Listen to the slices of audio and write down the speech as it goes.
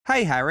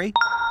Hey, Harry.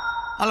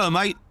 Hello,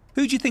 mate.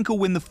 Who do you think will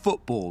win the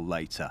football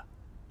later?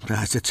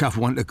 That's a tough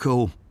one to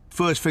call.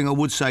 First thing I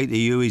would say to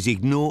you is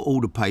ignore all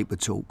the paper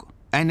talk.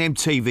 And them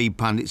TV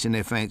pundits in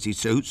their fancy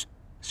suits.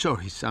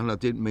 Sorry, son, I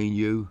didn't mean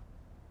you.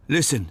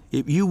 Listen,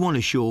 if you want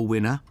a sure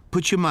winner,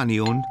 put your money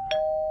on...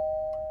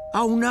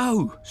 Oh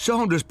no!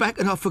 Sandra's back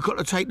and I forgot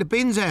to take the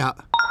bins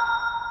out.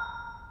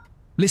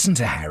 Listen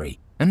to Harry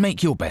and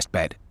make your best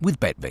bet with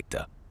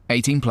BetVictor.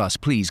 18 plus,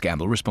 please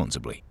gamble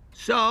responsibly.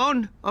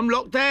 Son, I'm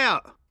locked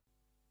out.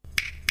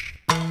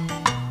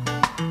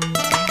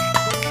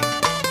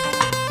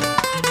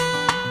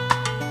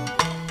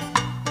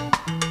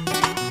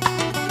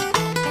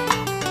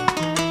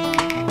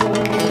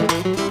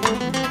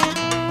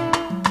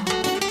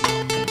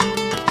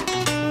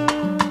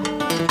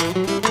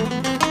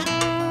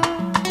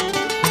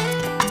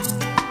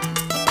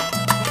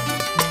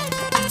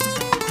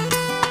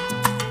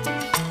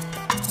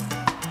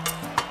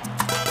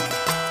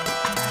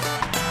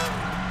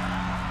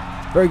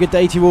 Very good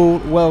day to you all.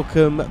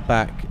 Welcome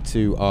back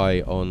to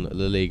Eye on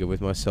La Liga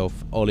with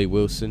myself, Ollie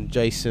Wilson,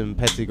 Jason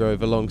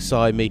Pettigrove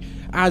alongside me,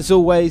 as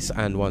always.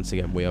 And once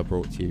again, we are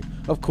brought to you,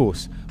 of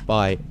course,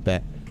 by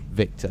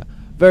BetVictor.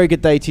 Very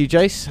good day to you,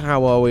 Jace.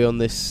 How are we on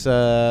this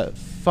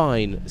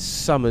fine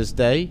summer's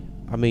day?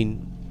 I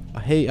mean,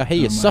 I hear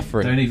you're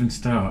suffering. Don't even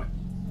start.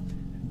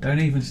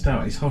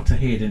 It's hotter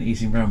here than it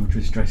is in Real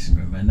Madrid's dressing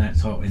room, and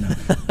that's hot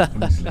enough.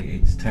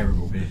 Honestly, it's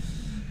terrible here.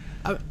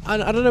 I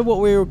don't know what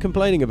we were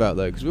complaining about,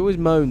 though, because we always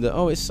moan that,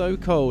 it's so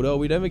cold,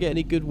 we never get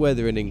any good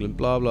weather in England,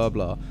 blah, blah,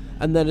 blah.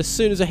 And then as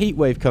soon as a heat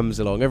wave comes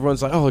along,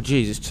 everyone's like, oh,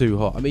 geez, it's too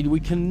hot. I mean, we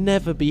can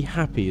never be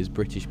happy as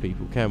British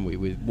people, can we,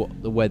 with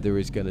what the weather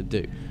is going to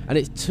do? And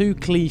it's too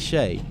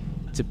cliche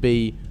to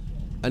be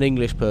an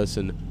English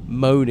person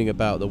moaning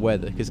about the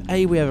weather, because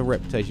A, we have a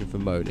reputation for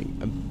moaning,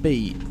 and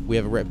B, we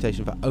have a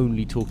reputation for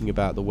only talking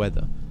about the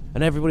weather.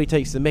 And everybody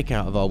takes the mick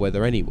out of our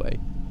weather anyway.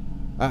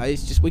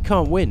 It's just, we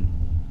can't win.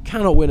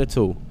 Cannot win at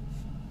all.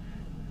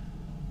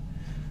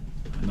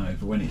 No,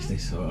 but when it's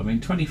this hot,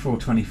 24,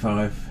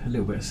 25, a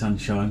little bit of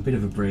sunshine, a bit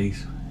of a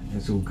breeze,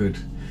 it's all good.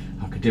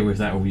 I could deal with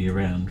that all year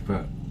round,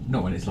 but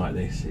not when it's like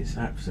this. It's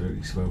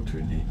absolutely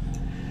sweltering here.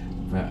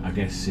 But I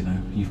guess,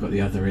 you've got the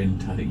other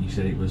end. I think you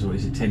said it was,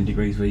 10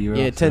 degrees where you are?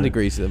 Yeah, 10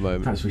 degrees at the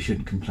moment. Perhaps we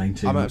shouldn't complain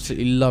too much. I'm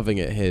absolutely loving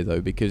it here, though,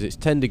 because it's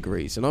 10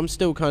 degrees, and I'm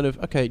still kind of,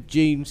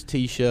 jeans,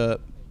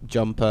 t-shirt,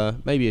 jumper,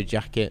 maybe a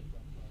jacket.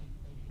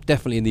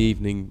 Definitely in the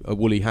evening a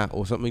woolly hat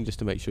or something just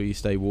to make sure you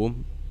stay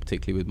warm,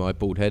 particularly with my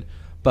bald head.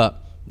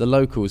 But the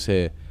locals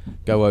here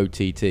go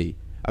OTT.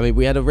 I mean,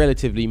 we had a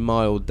relatively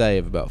mild day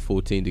of about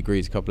 14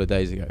 degrees a couple of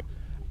days ago,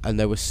 and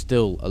there was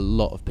still a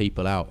lot of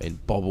people out in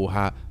bobble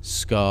hat,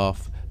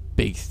 scarf,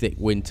 big thick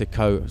winter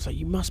coat. I was like,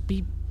 you must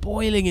be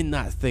boiling in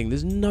that thing.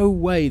 There's no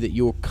way that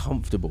you're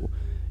comfortable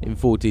in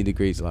 14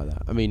 degrees like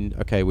that. I mean,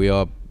 we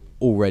are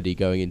already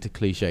going into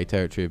cliche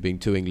territory of being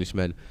two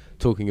Englishmen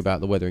talking about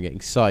the weather and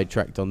getting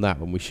sidetracked on that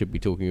when we should be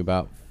talking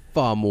about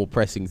far more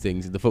pressing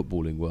things in the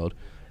footballing world.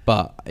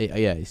 But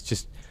it's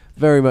just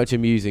very much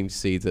amusing to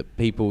see that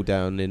people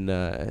down in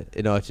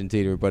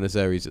Argentina and Buenos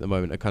Aires at the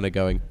moment are kind of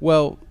going,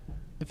 well,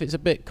 if it's a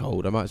bit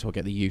cold, I might as well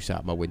get the use out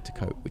of my winter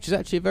coat, which is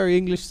actually a very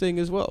English thing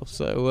as well.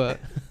 So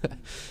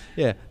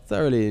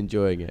thoroughly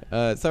enjoying it.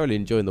 Thoroughly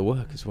enjoying the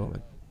work as well,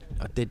 man.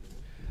 I did.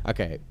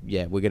 Okay,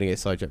 yeah, we're going to get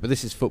sidetracked, but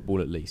this is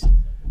football at least.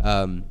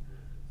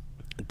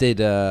 Did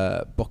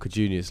Boca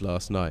Juniors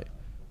last night,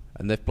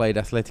 and they've played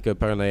Atletico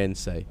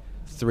Paranaense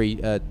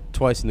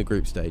twice in the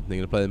group stage, and they're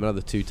going to play them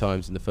another 2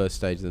 times in the first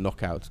stage of the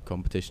knockout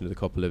competition of the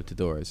Copa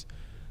Libertadores.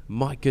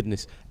 My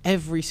goodness,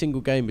 every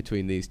single game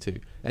between these two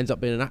ends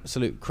up being an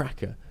absolute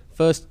cracker.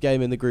 First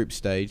game in the group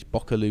stage,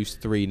 Boca lose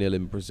 3-0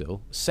 in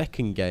Brazil.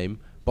 Second game,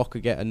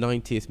 Boca get a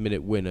 90th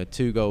minute winner,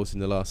 2 goals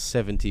in the last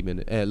 20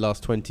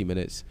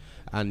 minutes,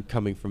 and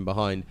coming from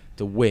behind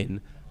to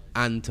win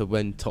and to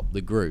then top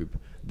the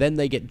group. Then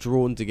they get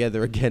drawn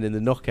together again in the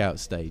knockout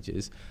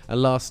stages.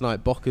 And last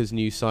night, Boca's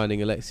new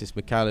signing, Alexis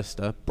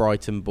McAllister,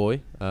 Brighton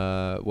boy.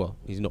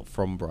 He's not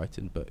from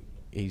Brighton, but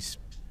he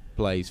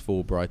plays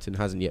for Brighton.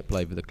 Hasn't yet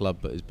played for the club,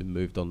 but has been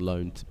moved on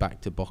loan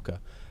back to Boca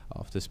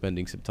after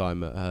spending some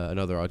time at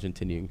another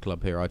Argentinian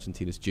club here,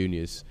 Argentinos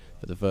Juniors,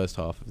 for the first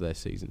half of their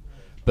season.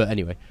 But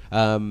anyway,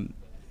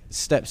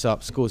 steps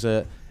up, scores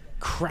a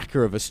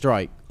cracker of a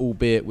strike,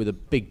 albeit with a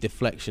big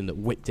deflection that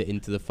whipped it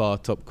into the far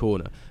top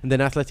corner. And then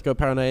Atletico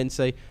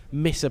Paranaense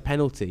miss a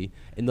penalty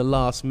in the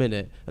last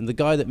minute, and the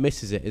guy that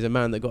misses it is a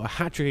man that got a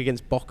hat-trick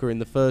against Boca in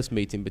the first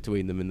meeting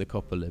between them in the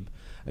Copa Lib,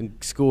 and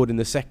scored in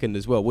the second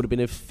as well. Would have been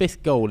his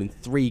 5th goal in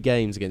 3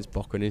 games against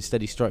Boca, and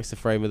instead he strikes the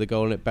frame of the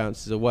goal and it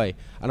bounces away.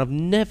 And I've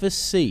never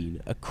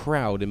seen a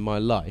crowd in my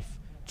life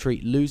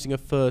treat losing a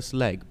first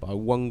leg by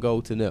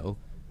 1-0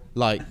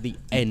 like the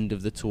end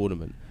of the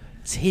tournament.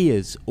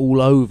 Tears all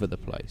over the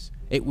place.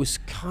 It was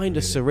kind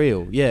of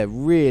surreal. Yeah,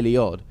 really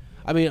odd.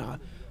 I mean,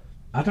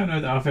 I don't know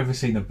that I've ever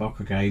seen a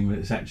Boca game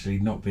that's actually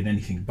not been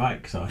anything but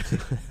exciting.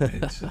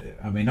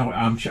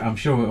 I'm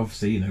sure,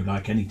 obviously,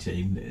 like any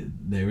team,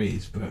 there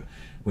is, but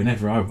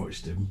whenever I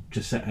watch them,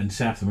 and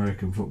South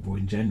American football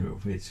in general,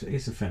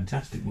 it's a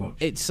fantastic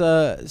watch.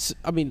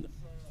 I mean,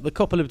 the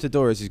Copa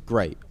Libertadores is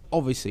great,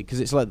 obviously, because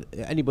it's like,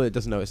 anybody that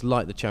doesn't know, it's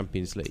like the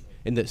Champions League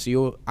in that. So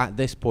you're at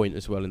this point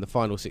as well in the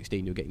final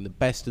 16, you're getting the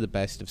best of the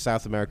best of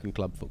South American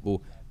club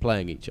football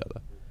playing each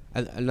other,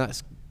 and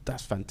that's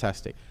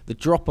fantastic. The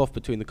drop off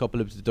between the Copa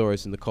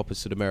Libertadores and the Copa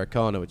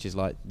Sudamericana, which is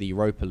like the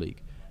Europa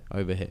League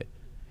over here,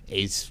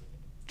 is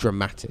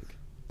dramatic.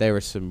 There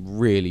are some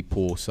really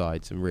poor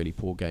sides and really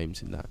poor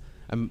games in that,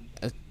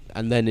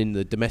 and then in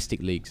the domestic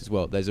leagues as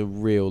well, there's a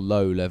real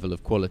low level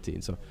of quality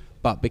and so.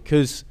 But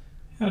because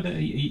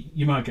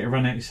you might get a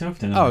run out yourself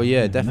then. Oh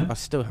yeah, definitely. I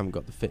still haven't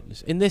got the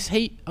fitness in this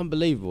heat.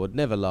 Unbelievable. It'd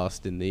never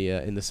last in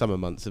the summer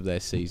months of their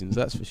seasons.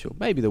 That's for sure.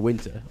 Maybe the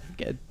winter.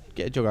 Get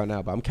a jog out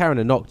now. But I'm carrying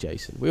a knock,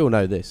 Jason. We all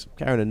know this. I'm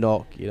carrying a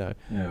knock. You know.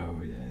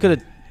 Oh yeah. Could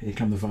have. Here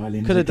come the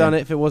violin. Could have done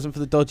it if it wasn't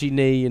for the dodgy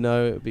knee. You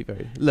know, it'd be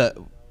very. Look.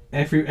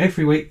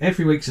 Every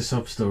week's a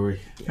sob story.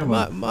 Come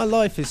on. My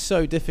life is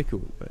so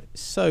difficult. Mate.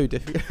 So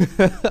difficult.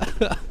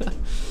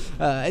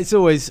 It's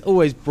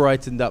always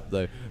brightened up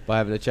though by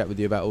having a chat with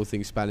you about all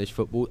things Spanish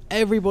football.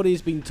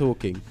 Everybody's been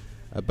talking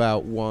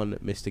about one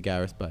Mr.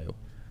 Gareth Bale.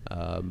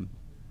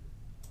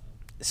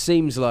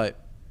 Seems like,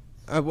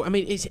 I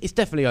mean, it's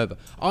definitely over.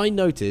 I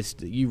noticed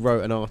that you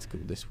wrote an article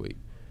this week.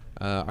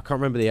 I can't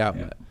remember the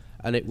outlet,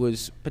 and it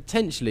was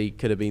potentially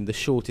could have been the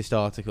shortest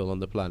article on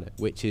the planet,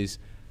 which is,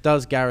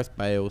 does Gareth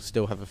Bale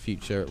still have a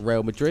future at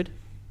Real Madrid?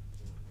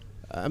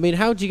 I mean,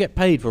 how do you get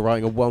paid for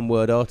writing a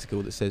one-word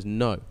article that says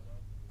no?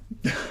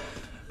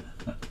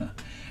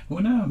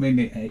 Well, no, I mean,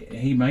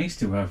 he may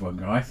still have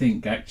one. I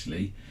think,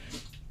 actually,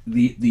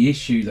 the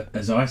issue, that,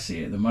 as I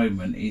see it at the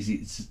moment, is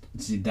it's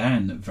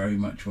Zidane that very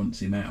much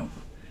wants him out.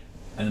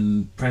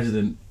 And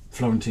President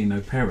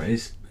Florentino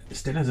Perez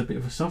still has a bit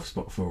of a soft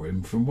spot for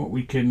him. From what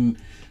we can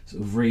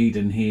sort of read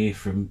and hear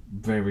from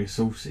various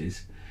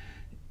sources,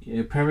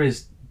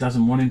 Perez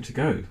doesn't want him to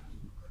go.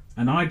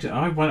 And I'm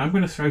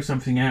going to throw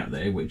something out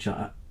there, which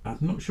I'm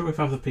not sure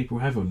if other people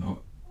have or not.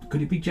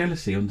 Could it be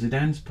jealousy on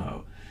Zidane's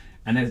part?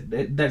 And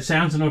that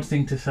sounds an odd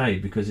thing to say,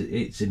 because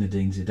it's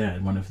Zinedine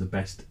Zidane, one of the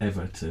best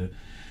ever to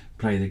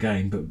play the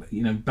game. But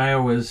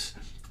Bale has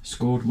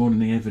scored more than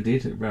he ever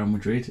did at Real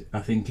Madrid. I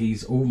think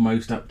he's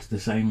almost up to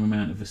the same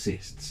amount of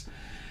assists.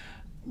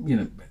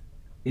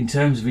 In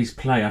terms of his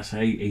play, I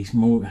say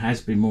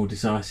has been more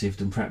decisive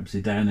than perhaps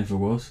Zidane ever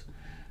was.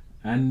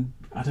 And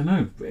I don't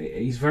know,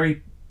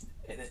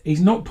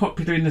 he's not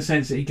popular in the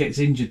sense that he gets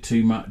injured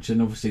too much,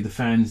 and obviously the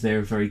fans there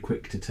are very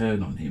quick to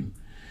turn on him.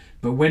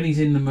 But when he's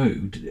in the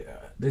mood,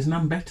 there's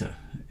none better.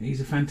 He's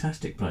a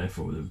fantastic player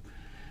for them.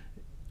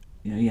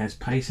 He has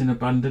pace in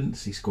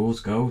abundance. He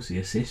scores goals. He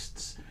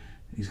assists.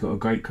 He's got a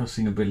great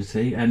crossing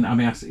ability. And I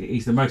mean,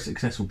 he's the most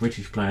successful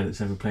British player that's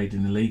ever played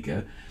in the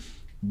Liga.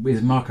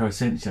 With Marco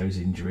Asensio's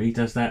injury,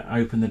 does that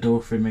open the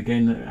door for him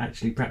again?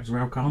 Actually, perhaps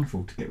Real can't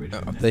afford to get rid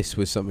of him. This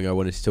was something I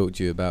wanted to talk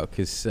to you about,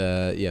 because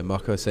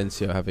Marco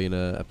Asensio having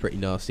a pretty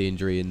nasty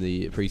injury in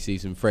the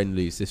pre-season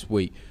friendlies this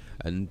week,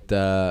 and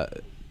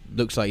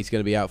looks like he's going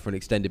to be out for an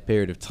extended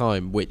period of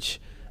time, which,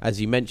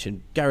 as you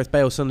mentioned, Gareth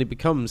Bale suddenly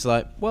becomes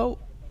like, well,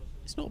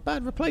 it's not a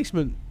bad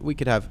replacement we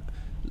could have.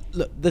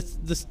 Look,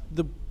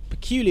 the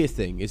peculiar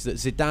thing is that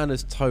Zidane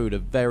has towed a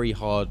very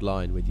hard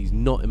line with, he's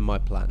not in my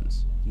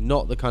plans,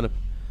 not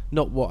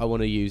what I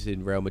want to use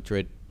in Real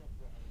Madrid.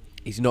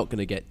 He's not going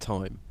to get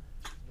time,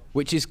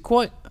 which is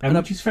quite...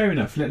 which is fair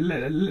enough.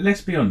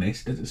 Let's be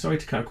honest. Sorry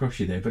to cut across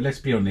you there, but let's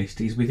be honest.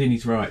 He's within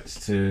his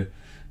rights to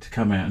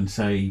come out and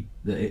say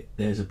that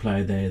there's a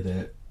player there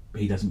that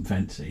he doesn't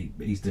fancy.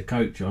 He's the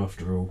coach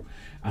after all.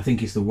 I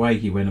think it's the way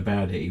he went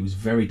about it. He was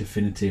very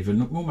definitive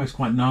and almost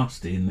quite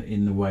nasty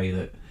in the way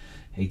that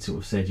he'd sort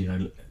of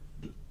said,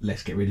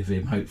 let's get rid of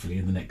him hopefully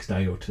in the next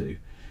day or two.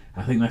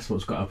 I think that's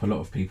what's got up a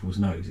lot of people's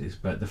noses.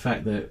 But the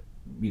fact that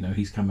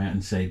he's come out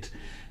and said,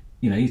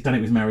 he's done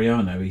it with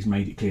Mariano. He's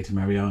made it clear to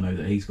Mariano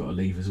that he's got to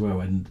leave as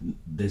well, and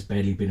there's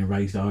barely been a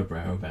raised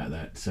eyebrow about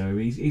that. So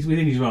he's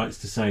within his rights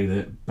to say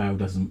that Bale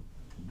doesn't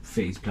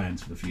fit his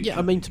plans for the future. Yeah,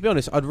 I mean, to be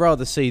honest, I'd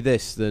rather see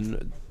this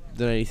than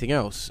anything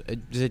else.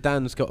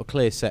 Zidane's got a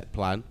clear set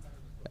plan,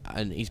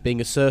 and he's being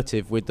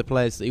assertive with the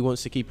players that he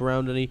wants to keep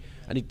around and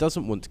he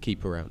doesn't want to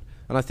keep around.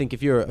 And I think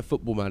if you're a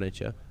football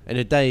manager in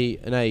a day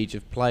and age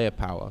of player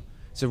power,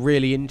 it's a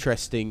really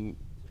interesting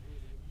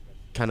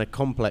kind of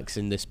complex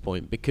in this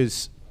point,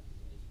 because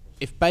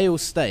if Bale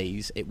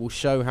stays, it will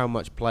show how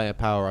much player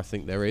power I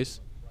think there is.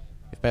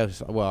 If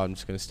Bale's like, well, I'm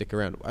just going to stick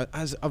around.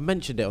 As I've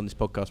mentioned it on this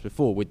podcast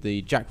before, with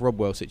the Jack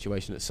Rodwell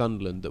situation at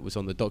Sunderland that was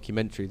on the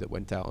documentary that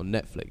went out on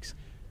Netflix,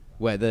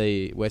 where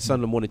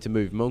Sunderland wanted to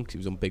move him on because he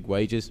was on big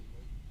wages,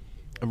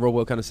 and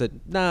Rodwell kind of said,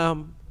 "Nah,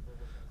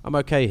 I'm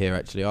okay here.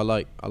 Actually, I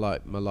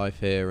like my life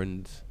here,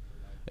 and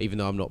even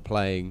though I'm not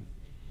playing,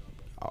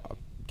 I'm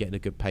getting a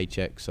good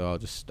paycheck, so I'll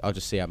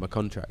just see out my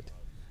contract."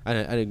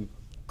 And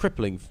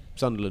crippling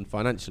Sunderland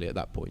financially at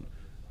that point,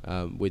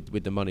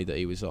 with the money that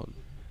he was on.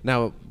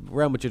 Now,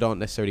 Real Madrid aren't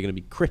necessarily going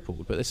to be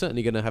crippled, but they're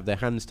certainly going to have their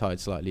hands tied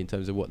slightly in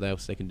terms of what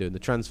else they can do in the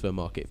transfer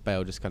market if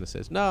Bale just kind of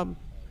says, "No,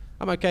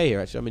 I'm okay here,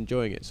 actually. I'm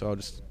enjoying it, so I'll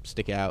just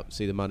stick it out,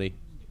 see the money,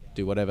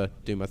 do whatever,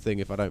 do my thing.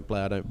 If I don't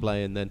play, I don't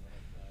play, and then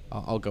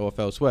I'll go off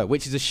elsewhere,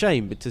 which is a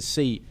shame. But to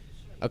see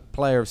a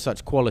player of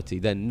such quality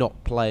then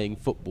not playing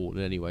football in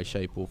any way,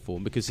 shape or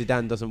form, because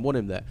Zidane doesn't want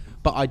him there.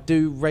 But I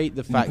do rate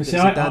the fact that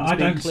Zidane's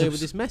been clear with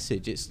this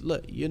message. It's,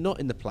 look, you're not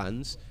in the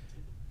plans.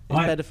 It's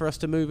better for us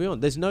to move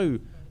on. There's no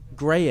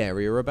grey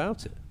area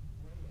about it.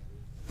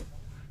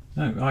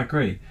 No, I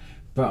agree.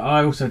 But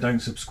I also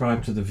don't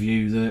subscribe to the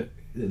view that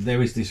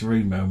there is this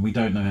rumour, and we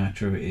don't know how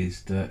true it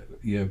is, that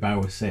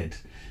Bauer said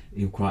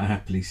he'll quite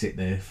happily sit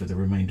there for the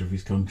remainder of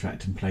his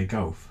contract and play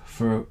golf.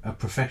 For a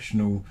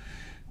professional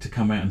to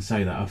come out and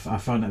say that, I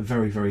find that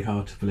very, very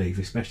hard to believe,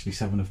 especially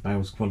someone of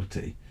Bale's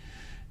quality.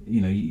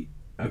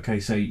 Okay,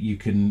 so you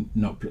can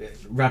not...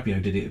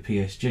 Rabiot did it at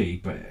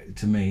PSG, but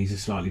to me he's a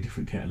slightly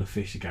different kettle of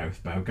fish to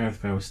Gareth Bale.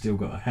 Gareth Bale's still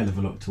got a hell of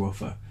a lot to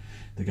offer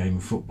the game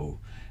of football,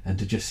 and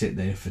to just sit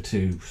there for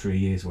 2-3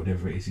 years,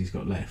 whatever it is he's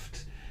got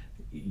left,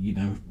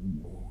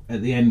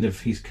 at the end of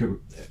his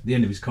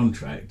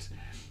contract,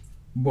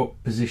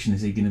 what position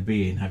is he going to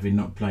be in, having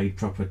not played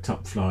proper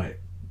top flight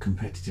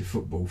competitive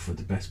football for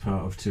the best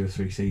part of 2 or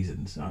 3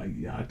 seasons?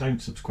 I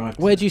don't subscribe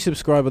to Where that. do you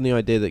subscribe on the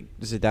idea that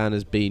Zidane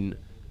has been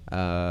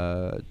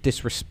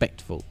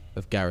disrespectful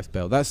of Gareth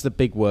Bale? That's the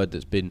big word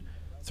that's been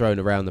thrown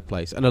around the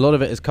place, and a lot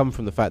of it has come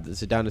from the fact that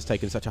Zidane has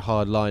taken such a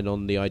hard line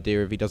on the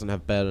idea of he doesn't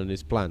have Bale in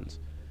his plans.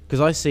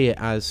 Because I see it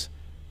as,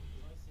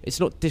 it's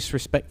not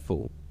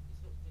disrespectful.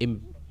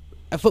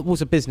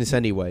 Football's a business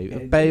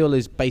anyway. Bale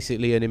is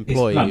basically an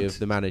employee of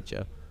the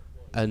manager,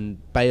 and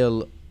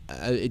Bale,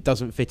 it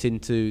doesn't fit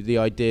into the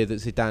idea that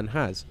Zidane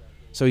has.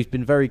 So he's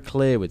been very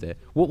clear with it.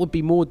 What would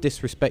be more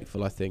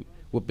disrespectful, I think,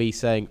 would be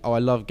saying, "Oh, I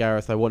love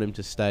Gareth, I want him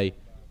to stay,"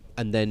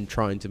 and then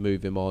trying to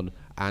move him on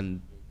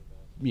and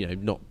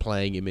not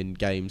playing him in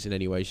games in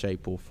any way,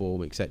 shape or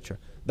form, etc.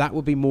 That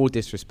would be more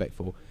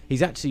disrespectful.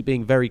 He's actually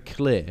being very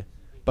clear,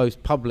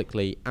 both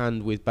publicly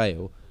and with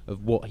Bale,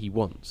 of what he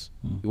wants.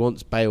 He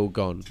wants Bale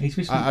gone.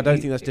 I don't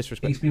think that's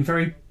disrespectful.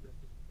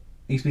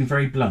 He's been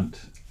very blunt,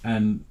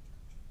 and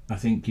I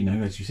think,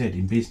 as you said,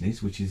 in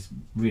business, which is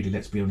really,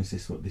 let's be honest,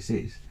 this is what this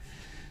is.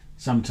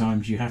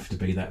 Sometimes you have to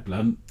be that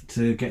blunt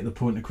to get the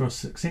point across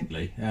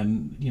succinctly,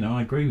 and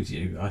I agree with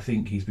you. I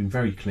think he's been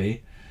very clear.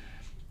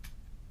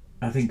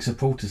 I think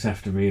supporters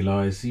have to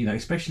realise,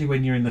 especially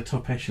when you're in the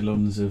top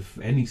echelons of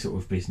any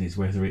sort of business,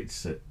 whether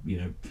it's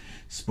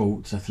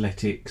sports,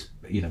 athletics,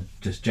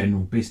 just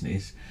general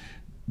business,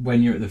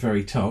 when you're at the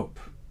very top,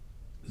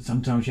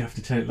 sometimes you have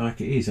to tell it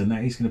like it is, and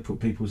that is going to put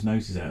people's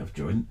noses out of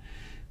joint.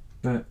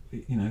 But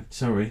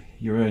sorry,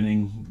 you're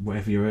earning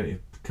whatever you're earning,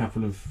 a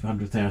couple of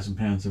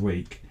 £100,000 a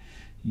week.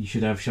 You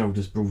should have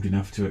shoulders broad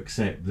enough to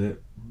accept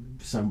that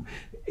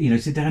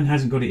Zidane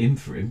hasn't got it in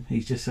for him.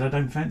 He's just said, "I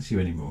don't fancy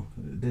you anymore."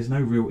 There's no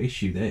real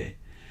issue there.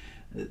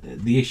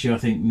 The issue, I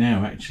think,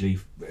 now actually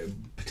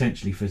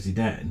potentially for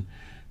Zidane,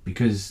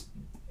 because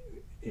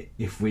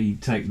if we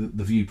take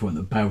the viewpoint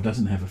that Bale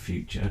doesn't have a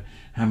future,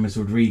 James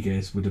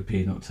Rodriguez would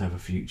appear not to have a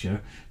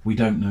future. We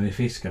don't know if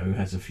Isco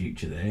has a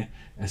future there.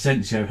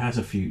 Asensio has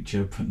a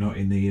future, but not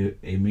in the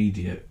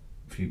immediate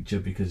future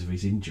because of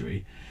his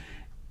injury.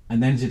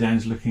 And then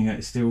Zidane's looking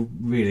at still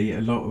really a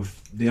lot of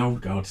the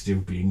old guard still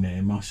being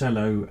there.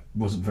 Marcelo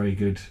wasn't very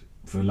good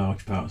for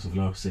large parts of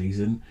last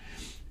season.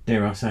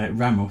 Dare I say it,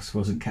 Ramos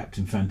wasn't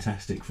captain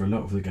fantastic for a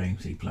lot of the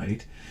games he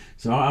played.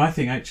 So I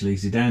think actually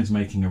Zidane's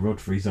making a rod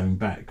for his own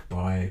back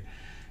by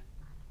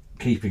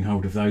keeping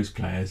hold of those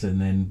players, and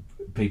then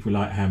people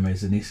like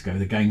James and Isco,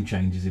 the game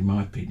changers in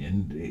my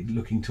opinion,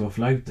 looking to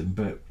offload them.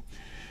 But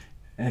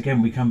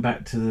again, we come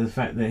back to the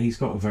fact that he's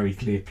got a very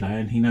clear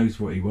plan, he knows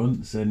what he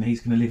wants, and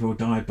he's going to live or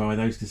die by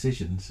those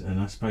decisions. And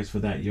I suppose for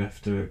that you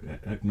have to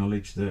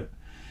acknowledge that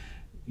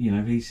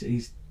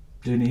he's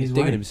doing it his way.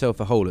 Digging himself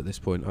a hole at this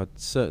point, I'd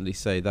certainly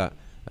say that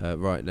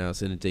right now,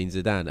 Zinedine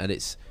Zidane, and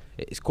it's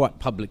quite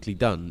publicly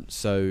done.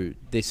 So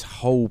this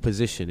whole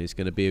position is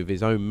going to be of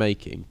his own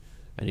making,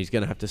 and he's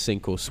going to have to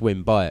sink or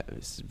swim by it.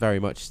 It's very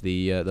much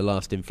the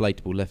last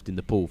inflatable left in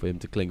the pool for him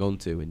to cling on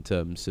to, in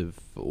terms of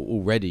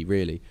already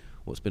really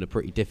what's been a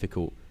pretty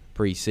difficult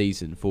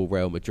pre-season for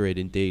Real Madrid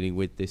in dealing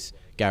with this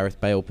Gareth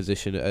Bale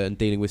position and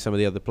dealing with some of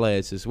the other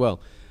players as well.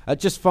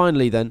 Just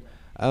finally then,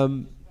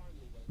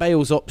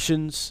 Bale's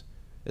options.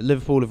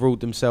 Liverpool have ruled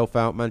themselves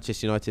out.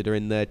 Manchester United are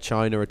in there.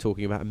 China are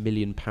talking about £1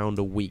 million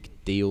a week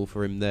deal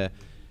for him there.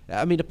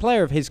 I mean, a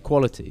player of his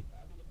quality.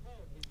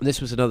 And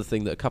this was another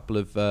thing that a couple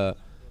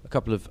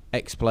of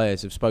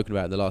ex-players have spoken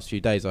about in the last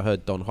few days. I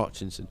heard Don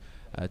Hutchinson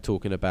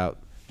talking about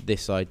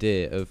this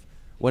idea of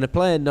when a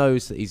player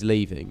knows that he's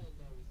leaving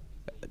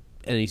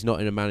and he's not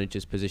in a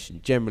manager's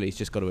position, generally he's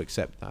just got to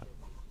accept that.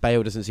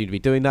 Bale doesn't seem to be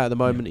doing that at the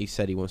moment. He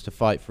said he wants to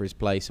fight for his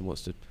place and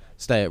wants to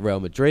stay at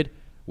Real Madrid,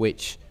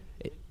 which,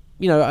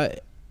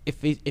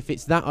 if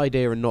it's that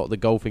idea and not the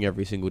golfing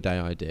every single day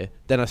idea,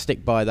 then I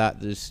stick by that.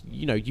 There's,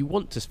 you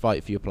want to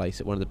fight for your place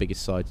at one of the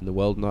biggest sides in the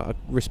world, and I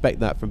respect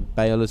that from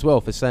Bale as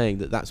well for saying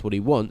that that's what he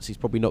wants. He's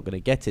probably not going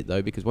to get it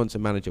though, because once a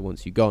manager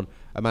wants you gone,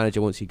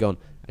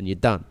 and you're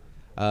done.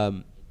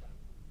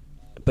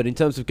 But in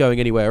terms of going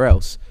anywhere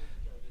else,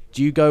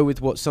 do you go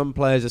with what some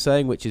players are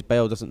saying, which is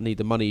Bale doesn't need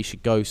the money, he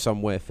should go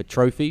somewhere for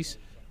trophies?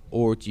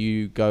 Or do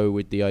you go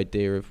with the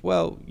idea of,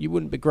 well, you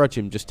wouldn't begrudge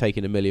him just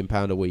taking £1 million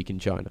a week in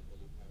China?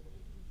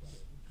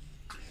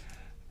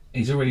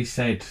 He's already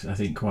said, I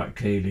think, quite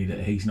clearly that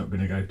he's not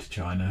going to go to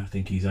China. I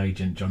think his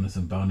agent,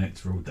 Jonathan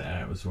Barnett's ruled that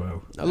out as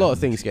well. A lot of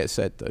things get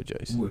said, though,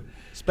 Jason.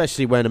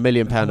 Especially when £1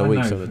 million a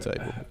week's on the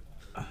table.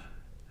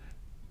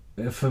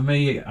 For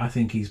me, I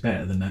think he's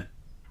better than that.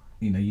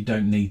 You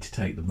don't need to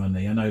take the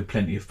money. I know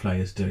plenty of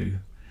players do.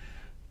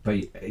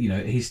 But,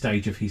 at his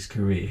stage of his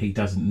career, he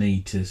doesn't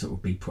need to sort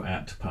of be put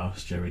out to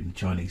pasture in the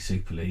Chinese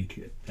Super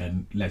League.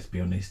 And let's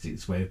be honest,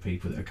 it's where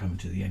people that are coming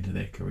to the end of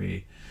their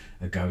career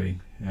are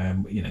going.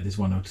 There's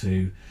one or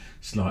two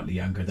slightly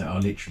younger that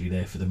are literally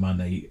there for the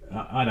money.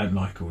 I don't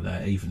like all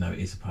that, even though it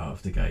is a part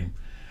of the game.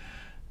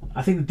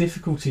 I think the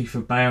difficulty for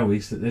Bale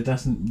is that there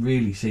doesn't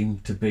really seem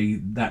to be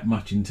that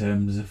much in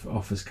terms of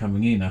offers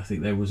coming in. I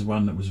think there was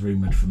one that was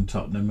rumoured from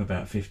Tottenham,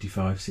 about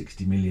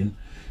 55-60 million,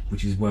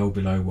 which is well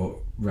below what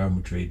Real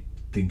Madrid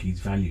think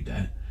he's valued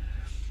at.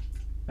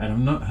 And I've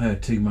not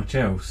heard too much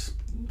else.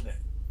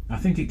 I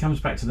think it comes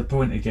back to the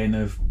point again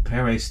of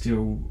Perez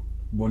still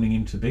wanting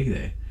him to be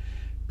there.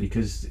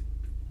 Because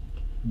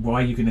why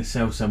are you going to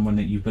sell someone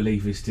that you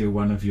believe is still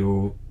one of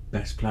your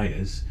best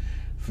players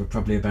for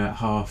probably about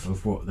half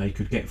of what they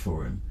could get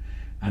for him,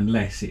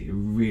 unless it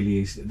really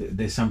is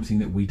there's something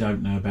that we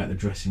don't know about the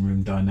dressing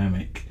room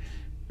dynamic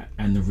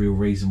and the real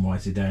reason why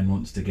Zidane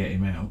wants to get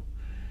him out.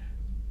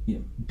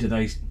 Do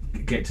they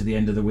get to the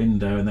end of the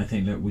window and they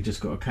think, look, we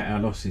just got to cut our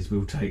losses,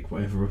 we'll take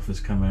whatever offers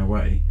come our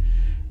way?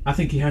 I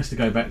think he has to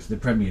go back to the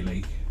Premier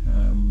League.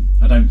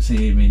 I don't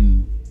see him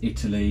in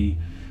Italy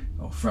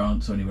or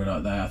France or anywhere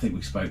like that. I think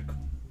we spoke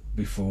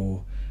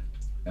before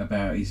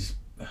about his,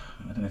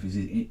 I don't know if his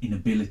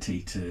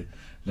inability to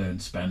learn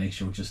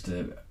Spanish or just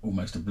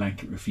almost a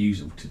blanket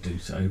refusal to do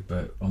so,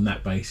 but on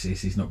that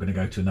basis he's not going to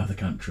go to another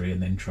country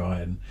and then try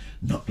and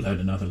not learn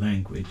another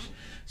language.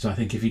 So I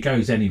think if he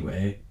goes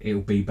anywhere,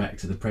 it'll be back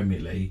to the Premier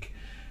League.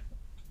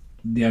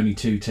 The only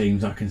two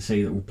teams I can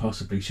see that will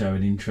possibly show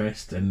an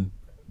interest and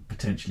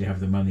potentially have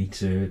the money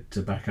to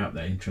back up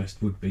that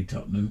interest would be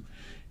Tottenham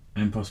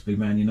and possibly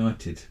Man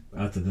United.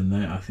 Other than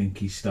that, I think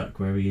he's stuck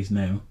where he is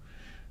now,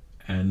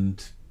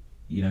 and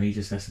he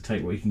just has to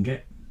take what he can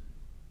get.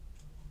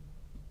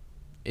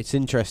 It's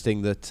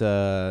interesting that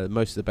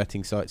most of the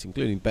betting sites,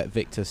 including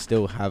BetVictor,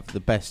 still have the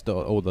best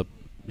or the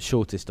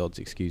shortest odds.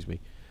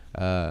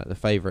 The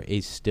favourite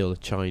is still a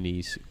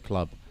Chinese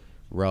club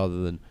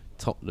rather than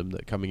Tottenham,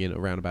 that are coming in at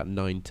around about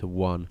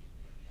 9-1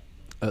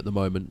 at the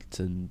moment,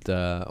 and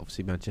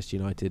obviously Manchester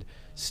United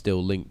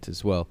still linked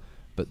as well.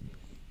 But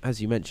as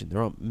you mentioned,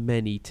 there aren't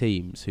many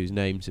teams whose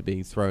names are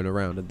being thrown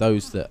around, and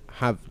those that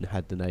have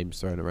had the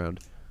names thrown around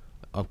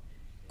are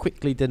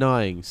quickly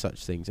denying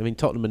such things. I mean,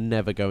 Tottenham are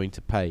never going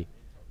to pay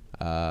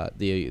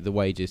the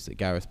wages that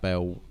Gareth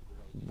Bale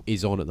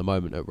is on at the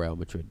moment at Real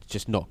Madrid. It's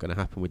just not going to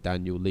happen with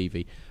Daniel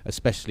Levy,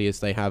 especially as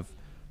they have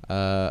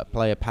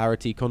player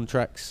parity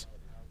contracts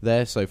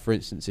there. So, for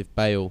instance, if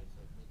Bale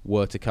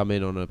were to come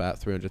in on about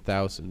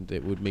 300,000,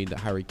 it would mean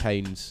that Harry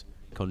Kane's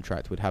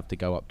contract would have to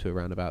go up to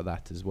around about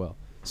that as well.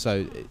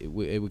 So it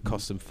would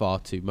cost them far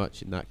too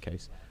much in that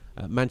case.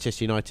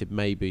 Manchester United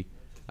maybe.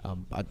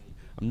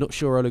 I'm not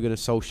sure Ole Gunnar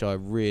Solskjaer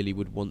really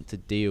would want to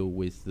deal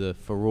with the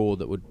furore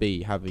that would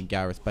be having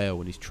Gareth Bale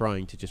when he's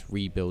trying to just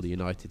rebuild a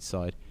United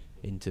side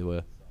into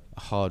a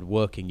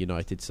hard-working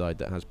United side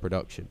that has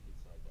production.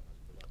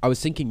 I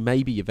was thinking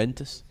maybe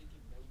Juventus,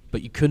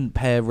 but you couldn't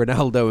pair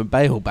Ronaldo and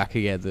Bale back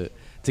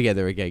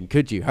together again,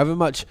 could you? However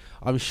much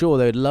I'm sure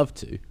they would love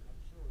to,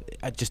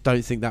 I just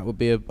don't think that would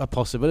be a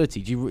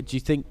possibility. Do you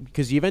think,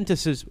 because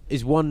Juventus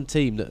is one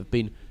team that have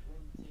been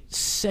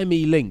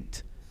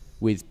semi-linked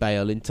with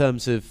Bale in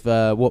terms of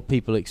what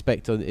people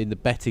expect in the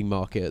betting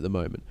market at the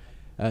moment,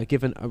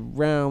 given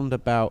around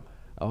about,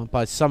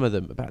 by some of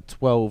them, about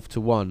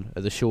 12-1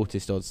 are the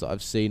shortest odds that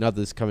I've seen.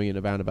 Others coming in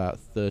around about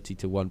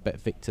 30-1.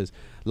 BetVictor's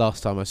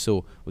last time I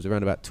saw was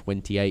around about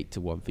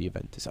 28-1 for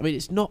Juventus. I mean,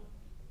 it's not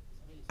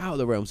out of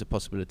the realms of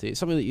possibility. It's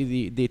something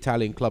that the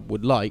Italian club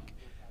would like.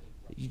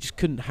 You just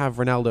couldn't have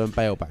Ronaldo and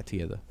Bale back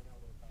together.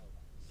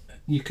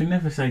 You can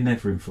never say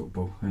never in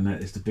football, and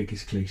that is the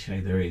biggest cliche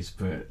there is,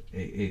 but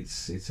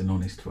it's an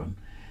honest one.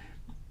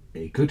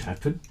 It could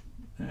happen,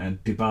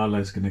 and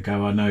Dybala's going to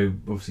go. I know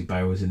obviously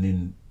Bale wasn't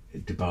in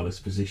Dybala's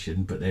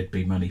position, but there'd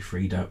be money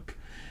freed up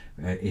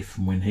if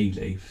and when he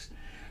leaves.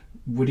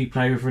 Would he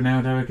play with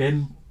Ronaldo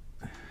again?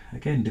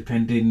 Again,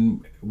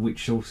 depending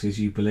which sources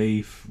you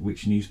believe,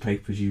 which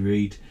newspapers you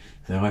read,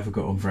 they either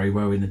got on very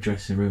well in the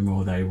dressing room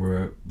or they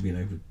were,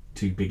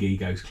 two big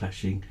egos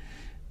clashing.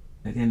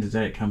 At the end of the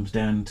day, it comes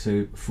down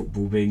to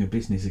football being a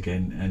business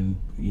again,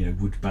 and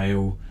would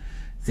Bale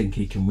think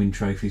he can win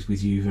trophies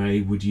with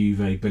Juve? Would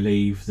Juve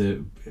believe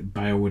that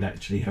Bale would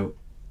actually help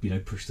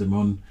push them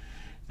on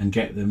and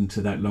get them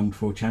to that longed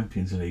for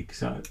Champions League?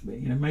 So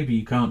maybe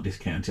you can't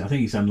discount it. I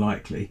think it's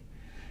unlikely,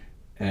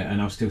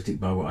 and I'll still stick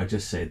by what I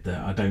just said,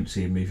 that I don't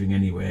see him moving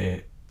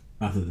anywhere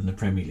other than the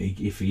Premier League,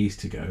 if he is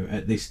to go,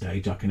 at this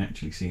stage I can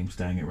actually see him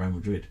staying at Real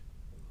Madrid.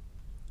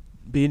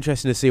 Be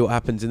interesting to see what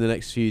happens in the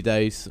next few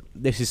days.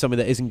 This is something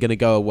that isn't going to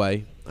go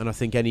away, and I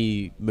think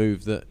any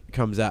move that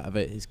comes out of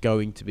it is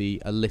going to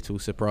be a little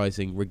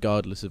surprising,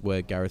 regardless of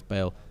where Gareth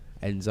Bale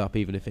ends up,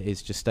 even if it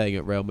is just staying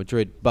at Real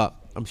Madrid. But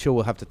I'm sure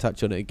we'll have to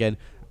touch on it again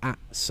at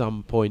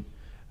some point.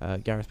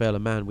 Gareth Bale, a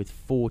man with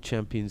 4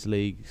 Champions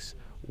Leagues,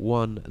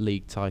 1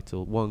 league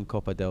title, 1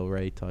 Copa del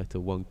Rey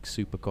title, 1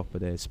 Supercopa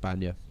de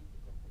España,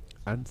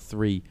 and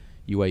 3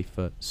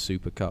 UEFA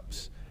Super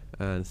Cups,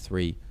 and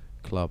 3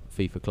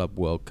 FIFA Club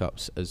World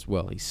Cups as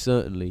well. He's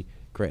certainly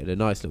created a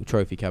nice little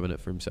trophy cabinet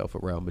for himself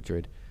at Real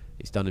Madrid.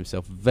 He's done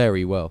himself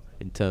very well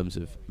in terms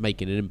of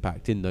making an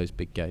impact in those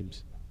big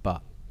games,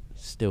 but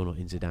still not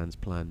in Zidane's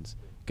plans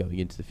going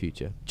into the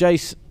future.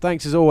 Jace,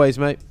 thanks as always,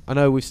 mate. I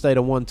know we've stayed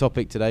on one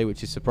topic today,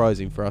 which is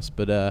surprising for us,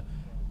 but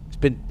it's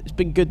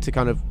been good to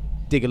kind of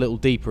dig a little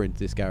deeper into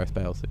this Gareth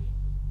Bale thing.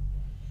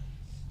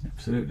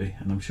 Absolutely,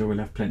 and I'm sure we'll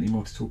have plenty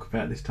more to talk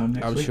about this time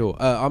next week. I'm sure.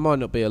 I might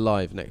not be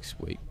alive next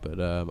week, but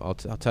I'll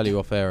tell you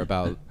off air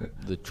about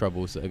the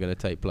troubles that are going to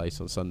take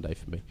place on Sunday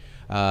for me.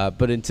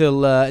 But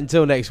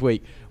until next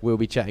week, we'll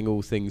be chatting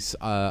all things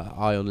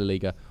Eye on La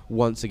Liga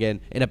once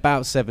again in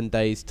about 7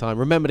 days' time.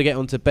 Remember to get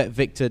onto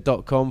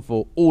betvictor.com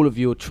for all of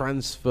your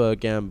transfer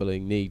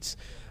gambling needs,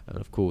 and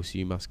of course,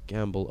 you must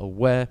gamble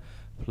aware.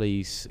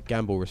 Please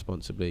gamble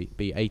responsibly,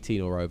 be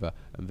 18 or over,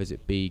 and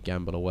visit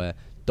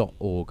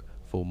begambleaware.org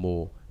for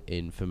more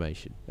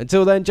information.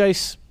 Until then,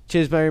 Jace,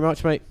 cheers very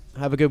much, mate.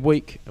 Have a good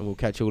week, and we'll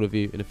catch all of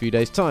you in a few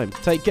days' time.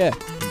 Take care.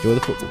 Enjoy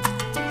the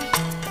football.